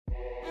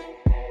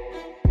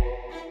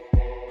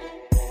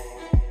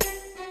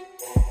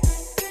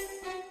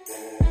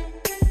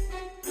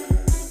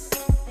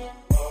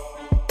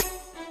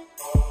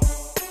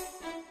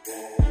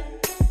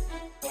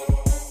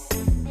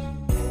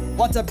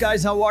What's up,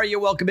 guys? How are you?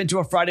 Welcome into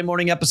a Friday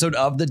morning episode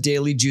of the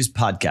Daily Juice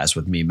Podcast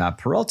with me, Matt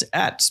Perrault,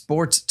 at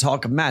Sports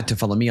Talk Matt, to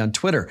follow me on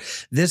Twitter.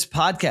 This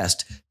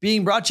podcast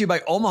being brought to you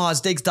by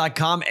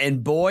omahasteaks.com,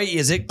 and boy,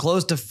 is it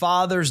close to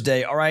Father's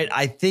Day. All right,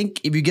 I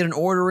think if you get an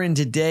order in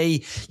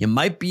today, you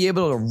might be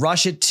able to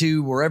rush it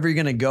to wherever you're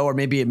going to go, or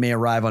maybe it may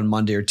arrive on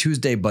Monday or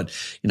Tuesday, but,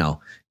 you know,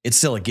 it's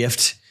still a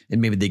gift. And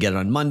maybe they get it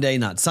on Monday,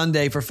 not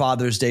Sunday for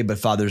Father's Day, but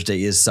Father's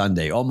Day is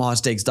Sunday.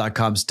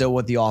 omahasteaks.com, still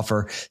with the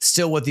offer,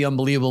 still with the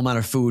unbelievable amount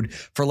of food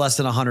for less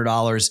than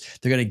 $100.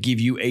 They're going to give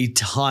you a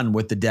ton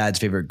with the Dad's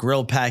Favorite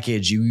Grill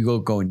package.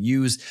 You go and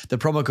use the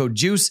promo code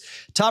JUICE,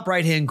 top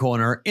right-hand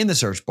corner in the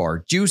search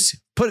bar. JUICE,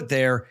 put it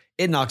there.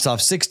 It knocks off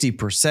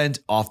 60%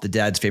 off the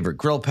Dad's Favorite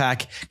Grill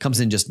pack.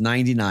 Comes in just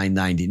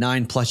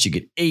 $99.99. Plus, you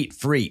get 8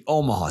 free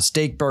Omaha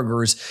Steak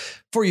Burgers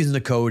for using the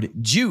code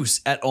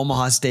JUICE at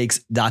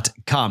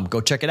omahasteaks.com.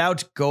 Go check it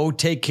out. Go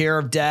take care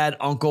of dad,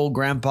 uncle,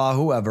 grandpa,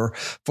 whoever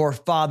for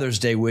Father's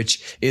Day,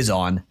 which is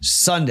on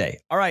Sunday.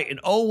 All right, an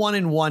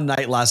 0-1-1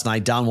 night last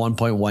night, down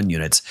 1.1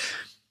 units.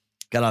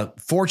 Got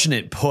a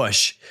fortunate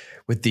push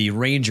with the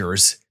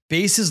Rangers.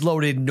 Bases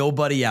loaded,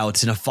 nobody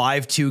outs in a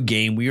 5-2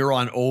 game. We were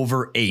on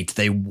over 8.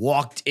 They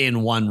walked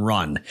in 1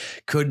 run.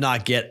 Could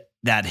not get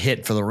that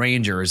hit for the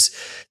Rangers.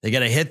 They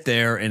get a hit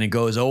there and it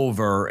goes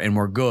over and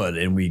we're good.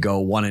 And we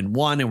go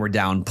 1-1 and we're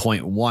down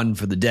 0.1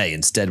 for the day.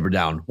 Instead, we're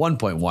down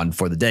 1.1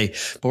 for the day.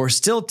 But we're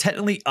still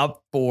technically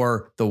up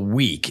for the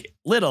week.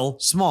 Little,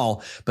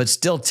 small, but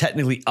still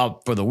technically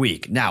up for the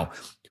week. Now,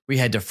 we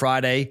head to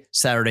Friday,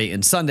 Saturday,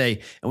 and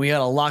Sunday, and we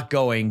had a lot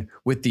going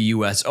with the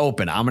U.S.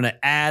 Open. I'm going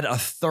to add a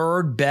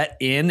third bet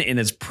in, and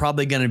it's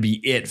probably going to be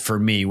it for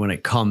me when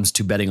it comes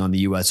to betting on the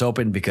U.S.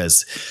 Open,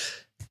 because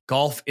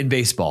golf and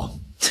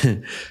baseball.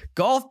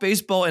 Golf,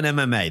 baseball, and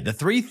MMA. The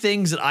 3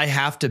 things that I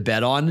have to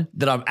bet on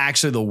that I'm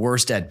actually the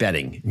worst at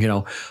betting. You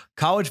know,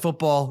 college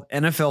football,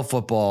 NFL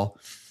football,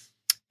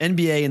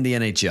 NBA, and the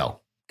NHL.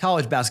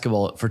 College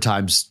basketball for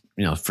times,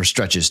 you know, for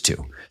stretches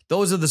too.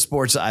 Those are the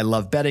sports that I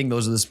love betting.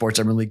 Those are the sports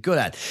I'm really good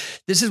at.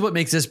 This is what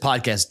makes this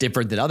podcast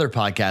different than other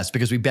podcasts,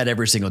 because we bet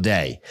every single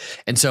day.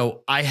 And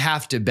so I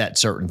have to bet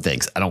certain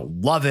things. I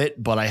don't love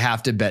it, but I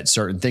have to bet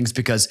certain things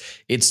because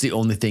it's the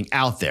only thing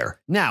out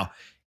there. Now,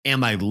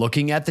 am I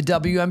looking at the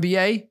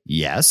WNBA?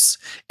 Yes.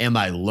 Am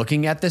I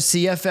looking at the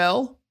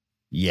CFL?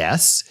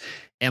 Yes.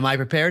 Am I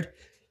prepared?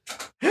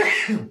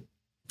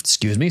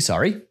 Excuse me.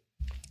 Sorry.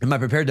 Am I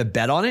prepared to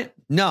bet on it?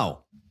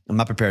 No. I'm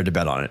not prepared to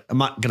bet on it. I'm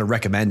not going to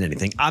recommend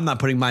anything. I'm not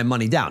putting my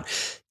money down.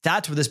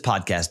 That's what this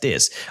podcast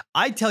is.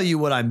 I tell you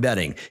what I'm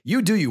betting.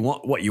 You do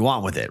what you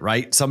want with it,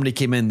 right? Somebody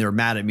came in, they're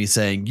mad at me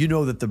saying, you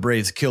know that the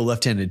Braves kill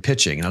left-handed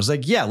pitching. And I was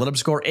like, yeah, let them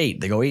score 8.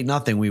 They go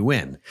 8-0, we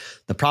win.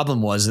 The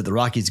problem was that the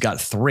Rockies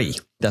got 3.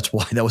 That's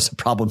why that was a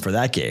problem for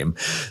that game.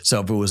 So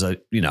if it was what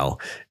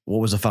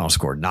was the final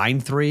score?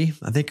 9-3,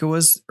 I think it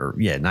was.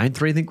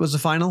 9-3, I think was the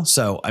final.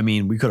 So, I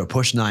mean, we could have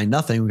pushed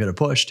 9-0. We could have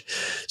pushed.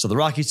 So the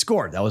Rockies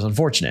scored. That was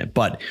unfortunate.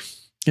 But,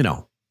 you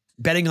know,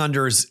 betting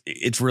unders,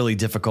 it's really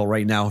difficult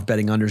right now,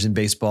 betting unders in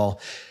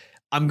baseball.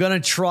 I'm going to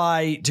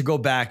try to go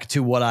back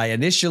to what I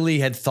initially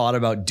had thought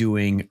about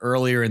doing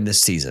earlier in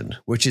this season,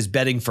 which is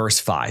betting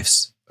first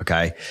 5s,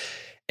 okay?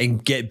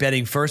 And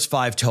betting first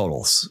 5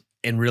 totals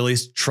and really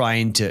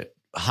trying to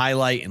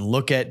highlight and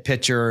look at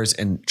pitchers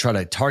and try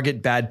to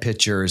target bad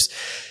pitchers.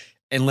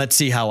 And let's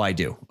see how I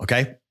do,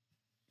 okay?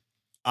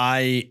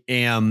 I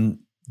am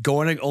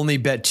going to only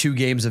bet 2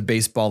 games of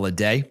baseball a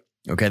day.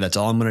 Okay, that's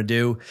all I'm going to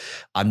do.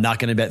 I'm not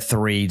going to bet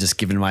 3, just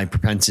given my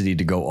propensity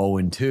to go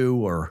 0-2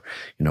 or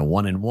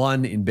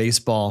 1-1 in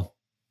baseball.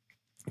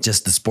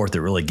 Just the sport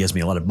that really gives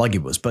me a lot of buggy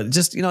buzz. But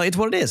just it's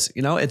what it is.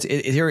 It's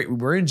here.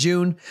 We're in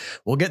June.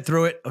 We'll get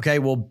through it. Okay,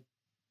 we'll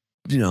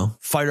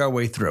fight our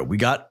way through. We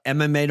got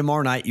MMA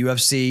tomorrow night,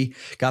 UFC.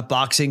 Got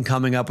boxing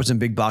coming up with some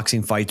big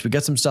boxing fights. We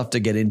got some stuff to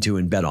get into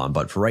and bet on.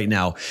 But for right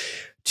now,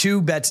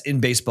 2 bets in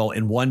baseball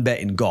and 1 bet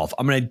in golf.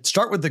 I'm going to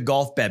start with the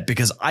golf bet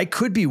because I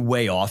could be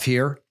way off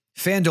here.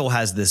 FanDuel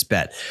has this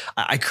bet.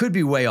 I could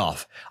be way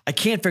off. I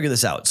can't figure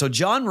this out. So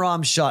Jon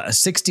Rahm shot a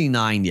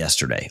 69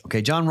 yesterday.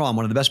 Okay, Jon Rahm,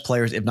 one of the best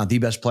players, if not the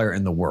best player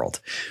in the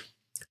world.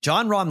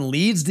 Jon Rahm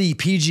leads the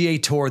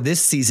PGA Tour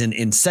this season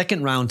in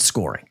second round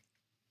scoring.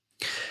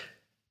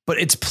 But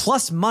it's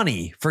plus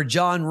money for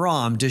Jon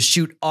Rahm to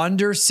shoot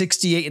under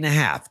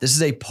 68.5. This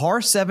is a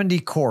par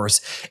 70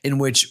 course in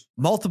which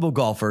multiple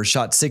golfers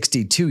shot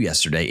 62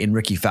 yesterday in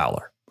Ricky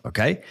Fowler.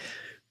 Okay.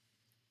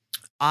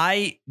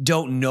 I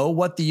don't know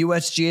what the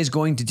USGA is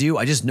going to do.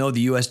 I just know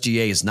the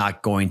USGA is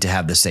not going to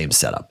have the same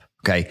setup.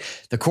 Okay.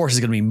 The course is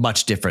going to be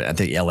much different at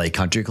the LA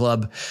Country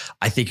Club.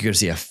 I think you're going to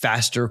see a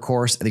faster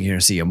course. I think you're going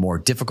to see a more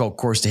difficult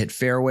course to hit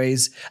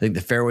fairways. I think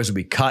the fairways will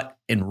be cut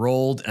and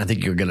rolled. And I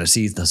think you're going to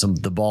see some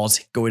of the balls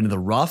go into the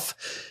rough.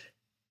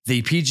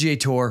 The PGA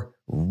Tour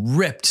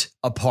ripped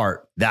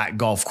apart that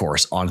golf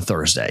course on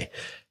Thursday.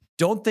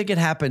 Don't think it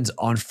happens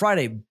on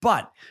Friday,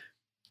 but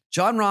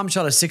Jon Rahm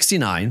shot a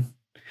 69.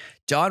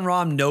 Jon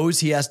Rahm knows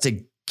he has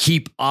to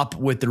keep up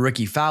with the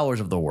Ricky Fowlers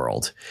of the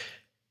world.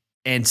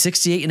 And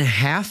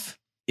 68.5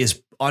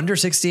 is under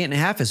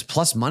 68.5 is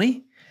plus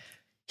money.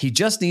 He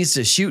just needs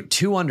to shoot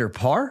 2 under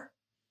par.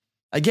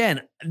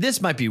 Again,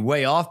 this might be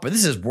way off, but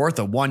this is worth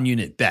a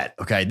 1-unit bet.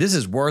 Okay. This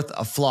is worth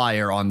a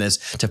flyer on this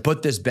to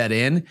put this bet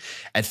in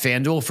at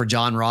FanDuel for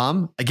Jon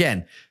Rahm.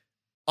 Again,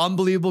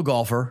 unbelievable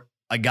golfer,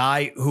 a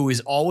guy who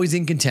is always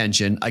in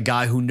contention, a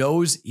guy who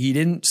knows he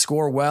didn't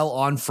score well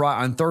on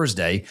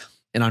Thursday.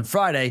 And on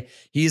Friday,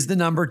 he's the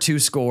number 2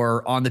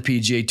 scorer on the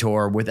PGA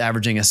Tour with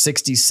averaging a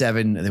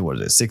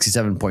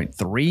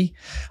 67.3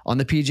 on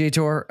the PGA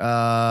Tour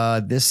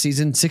this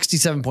season,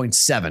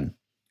 67.7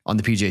 on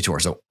the PGA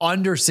Tour. So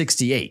under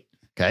 68.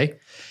 Okay.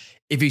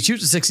 If he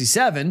shoots a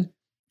 67,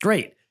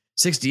 great.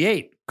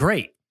 68,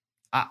 great.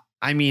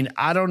 I mean,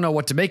 I don't know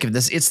what to make of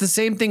this. It's the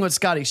same thing with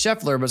Scottie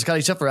Scheffler, but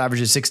Scottie Scheffler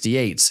averages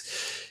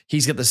 68s.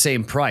 He's got the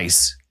same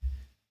price,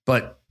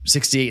 but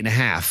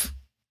 68.5.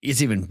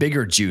 It's even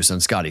bigger juice on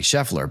Scottie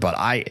Scheffler, but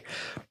I'm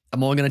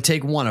only going to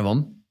take one of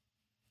them.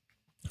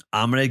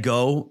 I'm going to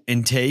go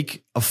and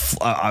take a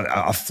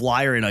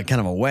flyer in a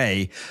kind of a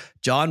way.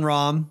 Jon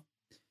Rahm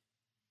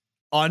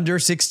under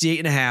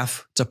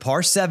 68.5 to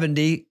par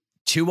 70,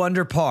 2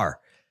 under par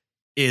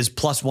is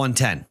plus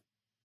 110.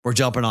 We're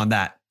jumping on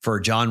that for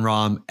Jon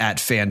Rahm at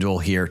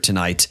FanDuel here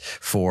tonight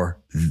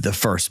for the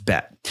first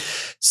bet.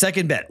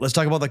 Second bet, let's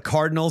talk about the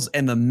Cardinals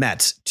and the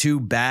Mets, 2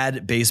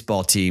 bad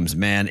baseball teams.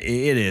 Man,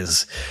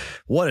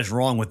 what is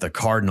wrong with the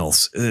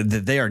Cardinals?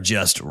 They are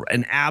just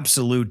an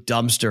absolute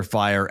dumpster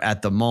fire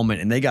at the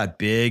moment, and they got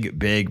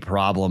big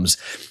problems.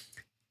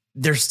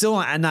 They're still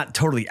not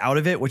totally out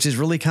of it, which is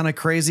really kind of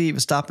crazy. If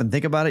you stop and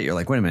think about it, you're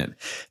like, wait a minute,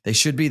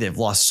 they've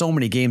lost so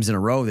many games in a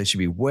row. They should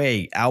be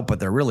way out, but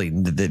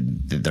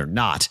they're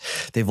not.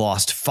 They've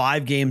lost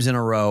 5 games in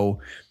a row,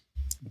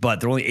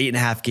 but they're only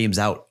 8.5 games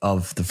out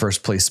of the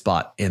first place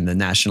spot in the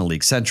National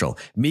League Central.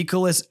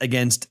 Mikolas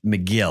against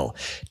McGill.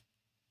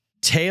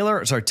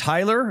 Tyler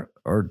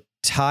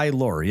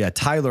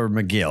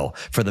McGill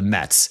for the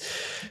Mets.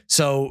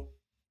 So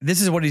this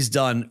is what he's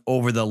done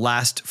over the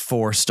last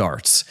 4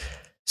 starts.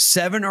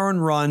 7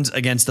 earned runs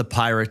against the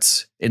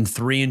Pirates in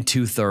 3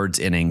 2/3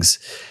 innings.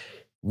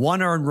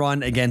 1 earned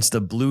run against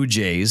the Blue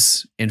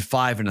Jays in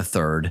 5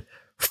 1/3.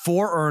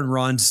 4 earned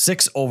runs,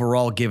 6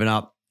 overall given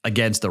up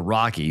against the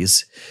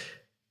Rockies.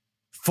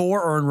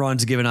 4 earned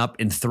runs given up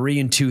in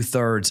 3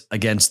 2/3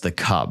 against the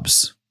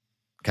Cubs.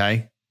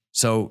 Okay.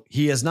 So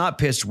he has not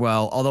pitched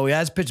well, although he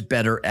has pitched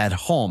better at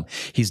home.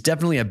 He's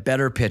definitely a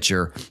better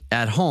pitcher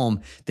at home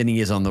than he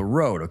is on the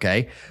road.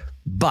 Okay.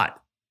 But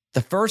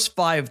the first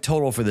 5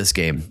 total for this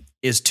game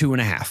is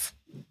 2.5.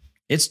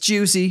 It's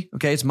juicy.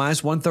 Okay. It's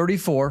minus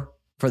 134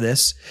 for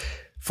this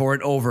for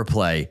an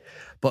overplay,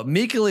 but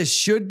Mikolas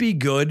should be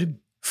good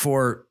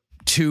for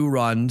 2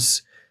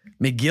 runs.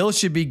 McGill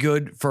should be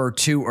good for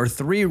 2 or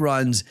 3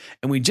 runs.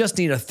 And we just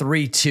need a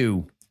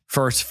 3-2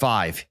 first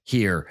 5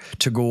 here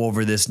to go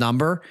over this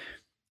number.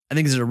 I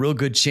think there's a real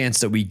good chance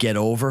that we get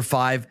over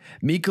 5.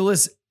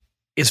 Mikolas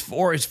is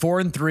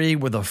 4-3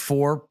 with a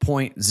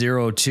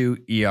 4.02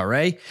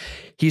 ERA.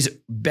 He's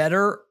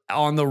better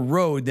on the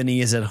road than he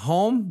is at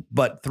home,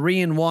 but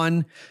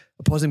 3-1,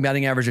 opposing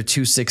batting average of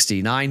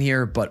 269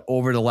 here. But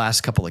over the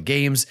last couple of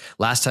games,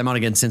 last time out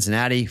against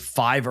Cincinnati,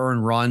 5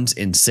 earned runs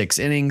in 6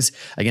 innings.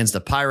 Against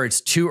the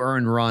Pirates, 2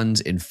 earned runs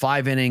in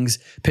 5 innings.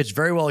 Pitched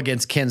very well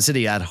against Kansas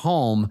City at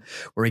home,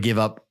 where he gave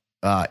up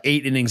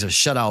 8 innings of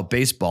shutout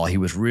baseball. He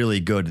was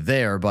really good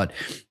there, but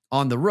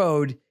on the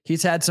road,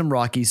 he's had some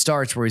rocky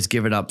starts where he's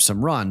given up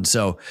some runs.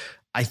 So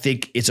I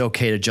think it's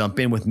okay to jump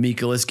in with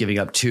Mikolas giving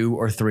up 2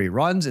 or 3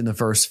 runs in the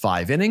first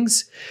 5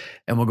 innings.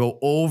 And we'll go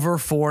over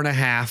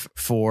 4.5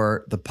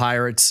 for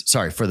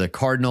the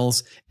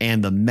Cardinals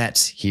and the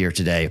Mets here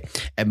today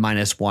at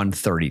minus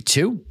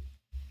 132.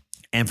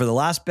 And for the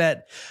last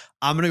bet,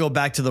 I'm going to go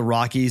back to the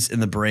Rockies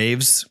and the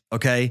Braves.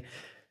 Okay.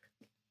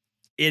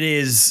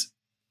 The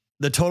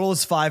total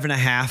is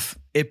 5.5.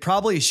 It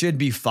probably should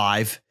be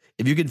 5.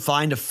 If you can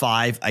find a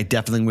 5, I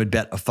definitely would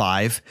bet a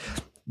 5.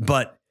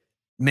 But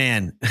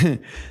man,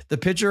 the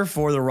pitcher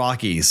for the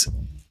Rockies,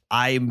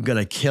 I'm going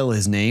to kill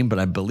his name, but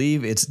I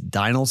believe it's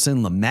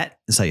Dinelson Lamet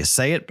is how you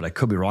say it, but I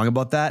could be wrong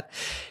about that.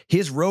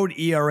 His road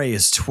ERA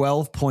is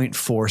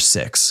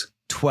 12.46.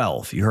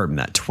 12. You heard him,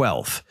 that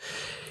 12.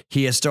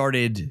 He has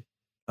started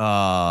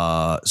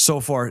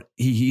so far.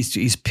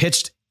 He's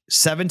pitched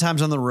 7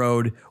 times on the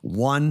road,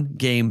 1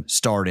 game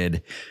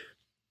started.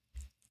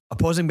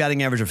 Opposing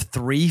batting average of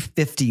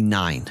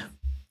 359.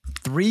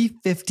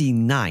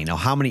 359. Now,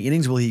 how many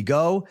innings will he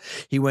go?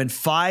 He went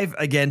 5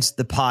 against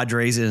the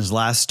Padres in his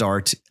last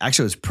start.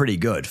 Actually, it was pretty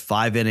good.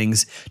 5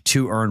 innings,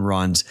 2 earned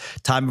runs.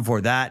 Time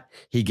before that,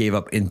 he gave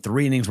up in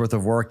 3 innings worth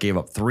of work, gave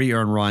up 3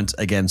 earned runs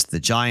against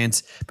the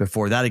Giants.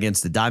 Before that,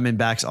 against the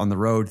Diamondbacks on the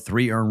road,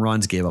 3 earned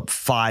runs, gave up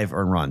 5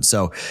 earned runs.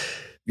 So,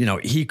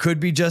 he could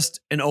be just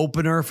an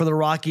opener for the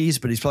Rockies,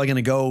 but he's probably going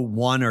to go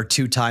 1 or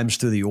 2 times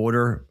through the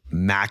order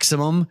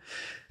maximum.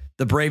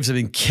 The Braves have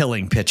been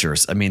killing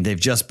pitchers. I mean, they've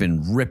just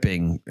been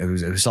ripping.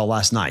 We saw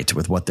last night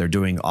with what they're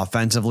doing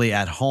offensively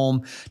at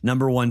home.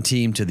 Number 1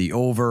 team to the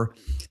over.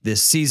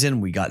 this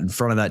season. We got in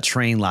front of that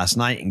train last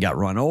night and got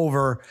run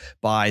over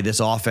by this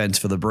offense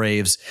for the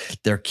Braves.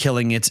 They're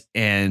killing it.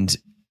 And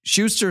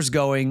Schuster's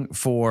going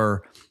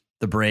for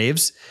the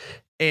Braves.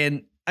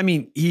 And I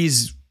mean,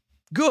 he's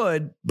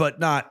good, but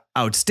not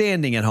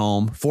outstanding at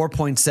home.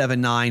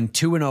 4.79,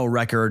 2-0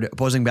 record,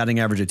 opposing batting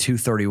average of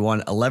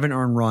 231, 11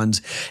 earned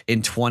runs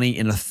in 20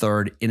 and a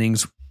third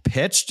innings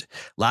pitched.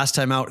 Last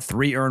time out,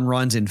 3 earned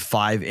runs in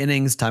 5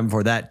 innings. Time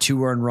before that,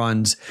 2 earned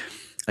runs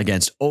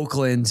against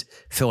Oakland.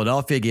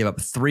 Philadelphia gave up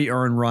 3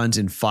 earned runs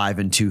in 5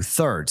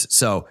 2/3.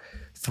 So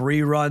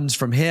 3 runs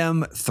from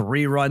him,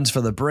 3 runs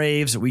for the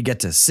Braves. We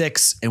get to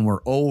 6 and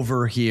we're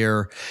over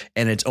here,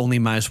 and it's only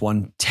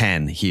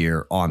 -110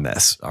 here on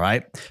this. All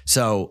right.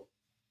 So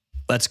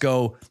let's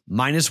go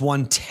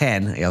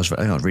 -110. I was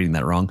reading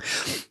that wrong.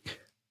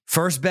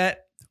 First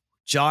bet,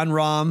 John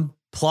Rahm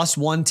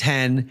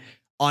 +110,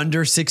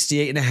 under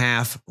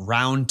 68.5,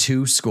 round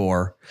 2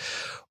 score.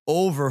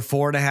 Over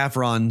 4.5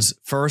 runs,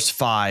 first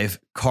 5,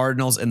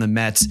 Cardinals and the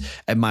Mets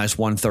at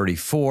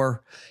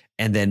 -134.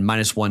 And then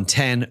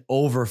 -110,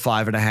 over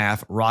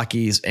 5.5,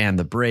 Rockies and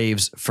the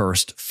Braves,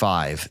 first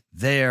 5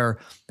 there.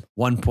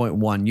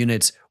 1.1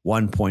 units,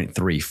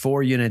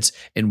 1.34 units,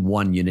 and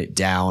 1 unit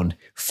down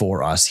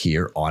for us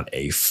here on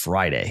a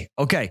Friday.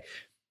 Okay,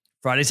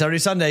 Friday, Saturday,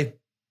 Sunday.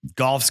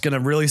 Golf's going to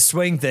really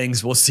swing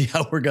things. We'll see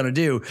how we're going to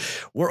do.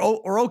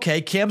 We're okay.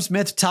 Cam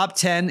Smith, top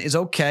 10 is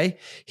okay.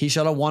 He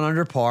shot a 1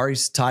 under par.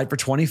 He's tied for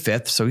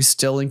 25th, so he's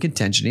still in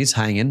contention. He's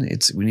hanging.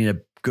 We need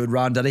a good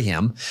round out of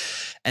him.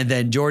 And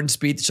then Jordan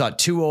Spieth shot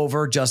 2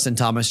 over. Justin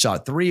Thomas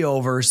shot 3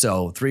 over.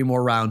 So 3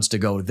 more rounds to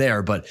go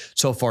there. But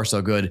so far,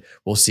 so good.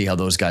 We'll see how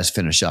those guys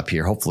finish up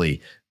here.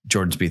 Hopefully,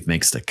 Jordan Spieth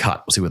makes the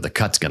cut. We'll see what the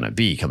cut's going to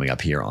be coming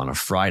up here on a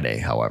Friday,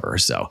 however.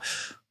 So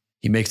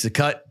he makes the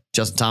cut.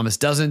 Justin Thomas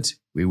doesn't.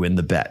 We win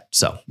the bet.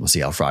 So we'll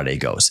see how Friday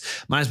goes.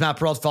 My name is Matt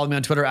Perrault. Follow me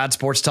on Twitter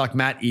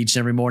 @SportsTalkMatt each and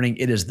every morning.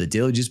 It is the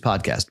Daily Juice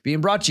Podcast being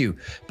brought to you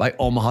by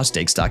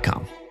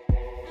OmahaSteaks.com.